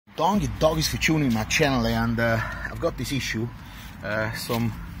Doggies for tuning my channel, and I've got this issue.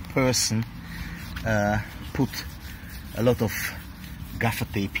 Some person put a lot of gaffer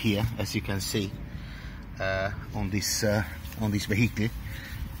tape here, as you can see, on this vehicle,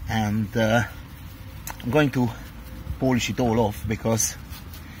 and I'm going to polish it all off because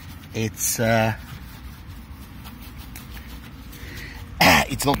it's not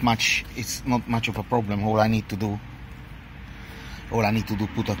much of a problem. All I need to do,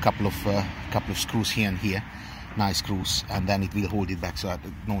 put a couple of screws here and here, nice screws, and then it will hold it back, so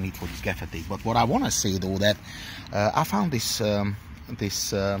no need for this gaffer tape. But what I want to say though, that I found this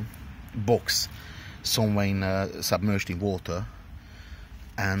box somewhere submerged in water,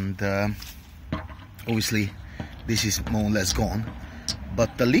 and obviously this is more or less gone,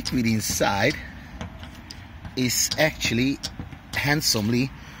 but the liquid inside is actually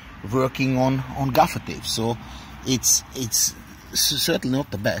handsomely working on gaffer tape. So it's certainly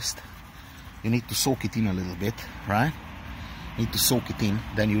not the best. You need to soak it in a little bit, right? You need to soak it in,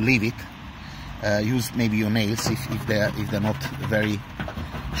 then you leave it. Use maybe your nails if they're not very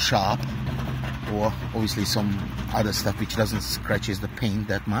sharp, or obviously some other stuff which doesn't scratches the paint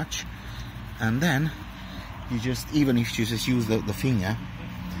that much. And then you just, even if you just use the finger,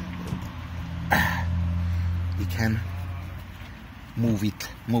 you can move it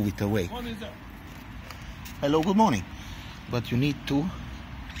away. Hello, good morning. But you need to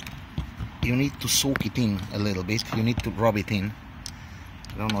soak it in a little bit. You need to rub it in.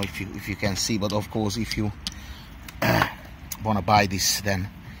 I don't know if you can see, but of course if you want to buy this, then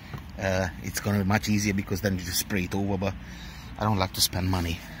it's gonna be much easier, because then you just spray it over. But I don't like to spend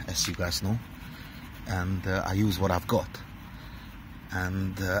money, as you guys know, and I use what I've got.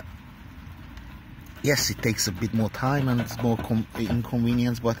 And yes, it takes a bit more time and it's more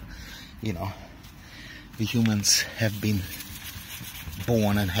inconvenience, but you know, the humans have been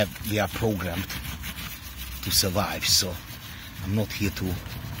born and we are programmed to survive. So I'm not here to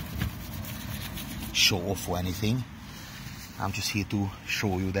show off or anything. I'm just here to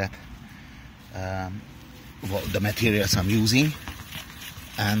show you that the materials I'm using,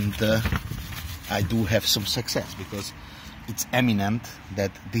 and I do have some success, because it's eminent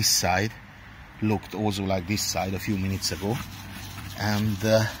that this side looked also like this side a few minutes ago, and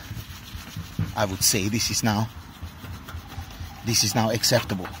I would say this is now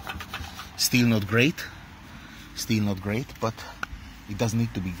acceptable. Still not great, but it doesn't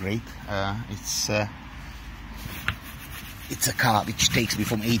need to be great. It's a car which takes me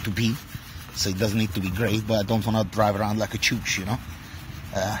from A to B, so it doesn't need to be great, but I don't want to drive around like a chooch, you know.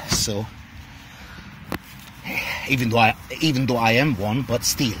 So even though I am one, but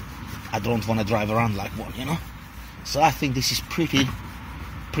still I don't want to drive around like one, you know. So I think this is pretty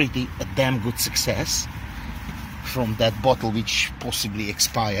a damn good success from that bottle which possibly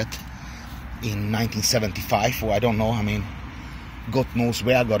expired in 1975, or I don't know. I mean, God knows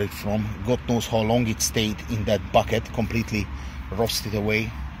where I got it from. God knows how long it stayed in that bucket, completely rusted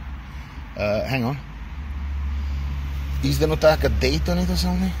away. Hang on. Is there not like a date on it or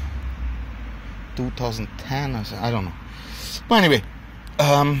something? 2010 or something? I don't know. But anyway,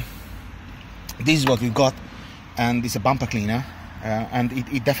 this is what we've got, and it's a bumper cleaner, and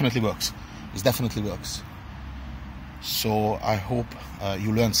it definitely works. It definitely works. So I hope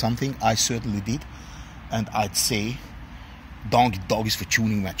you learned something. I certainly did, and I'd say Doggies for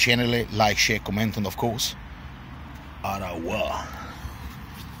tuning my channel. Like, share, comment, and of course, au revoir.